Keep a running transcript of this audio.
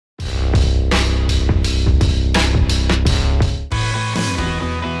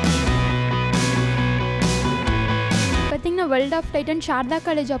World of Titan Saradha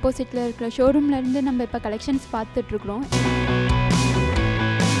college ஆப்போசிட்டில் இருக்கிற ஷோரூம்லேருந்து நம்ம இப்போ கலெக்ஷன்ஸ் பார்த்துட்ருக்குறோம்.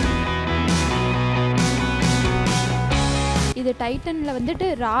 இது டைட்டனில் வந்துட்டு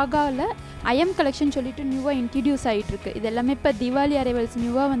ராகாவில் ஐஎம் கலெக்ஷன் சொல்லிட்டு நியூவாக இன்ட்ரடியூஸ் ஆகிட்டுருக்கு. இது எல்லாமே இப்போ தீபாவளி அரைவல்ஸ்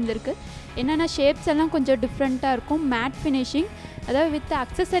நியூவாக வந்திருக்கு. என்னென்னா ஷேப்ஸ் எல்லாம் கொஞ்சம் டிஃப்ரெண்ட்டாக இருக்கும். மேட் ஃபினிஷிங், அதாவது வித்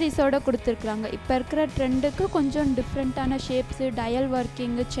அக்சசரிஸோடு கொடுத்துருக்குறாங்க. இப்போ இருக்கிற ட்ரெண்டுக்கு கொஞ்சம் டிஃப்ரெண்ட்டான shapes, dial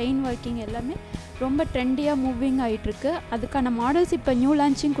working, chain working எல்லாமே ரொம்ப ட்ரெண்டியாக மூவிங் ஆகிட்டுருக்கு. அதுக்கான மாடல்ஸ் இப்போ நியூ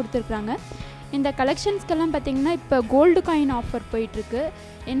லான்ச்சிங் கொடுத்துருக்குறாங்க. இந்த கலெக்ஷன்ஸ்க்கெல்லாம் பார்த்திங்கன்னா இப்போ கோல்டு காயின் ஆஃபர் போயிட்டுருக்கு.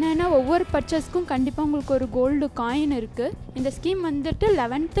 என்னென்னா ஒவ்வொரு பர்ச்சேஸ்க்கும் கண்டிப்பாக உங்களுக்கு ஒரு கோல்டு காயின் இருக்குது. இந்த ஸ்கீம் வந்துட்டு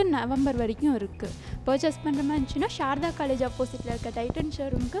 11th November வரைக்கும் இருக்குது. பர்ச்சேஸ் பண்ணுற மாதிரி இருந்துச்சுன்னா சாரதா காலேஜ் ஆப்போசிட்டில் இருக்க டைட்டன்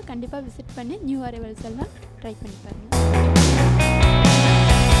ஷோரூமுக்கு கண்டிப்பாக விசிட் பண்ணி நியூ அரைவல்ஸ் எல்லாம் ட்ரை பண்ணி பாருங்கள்.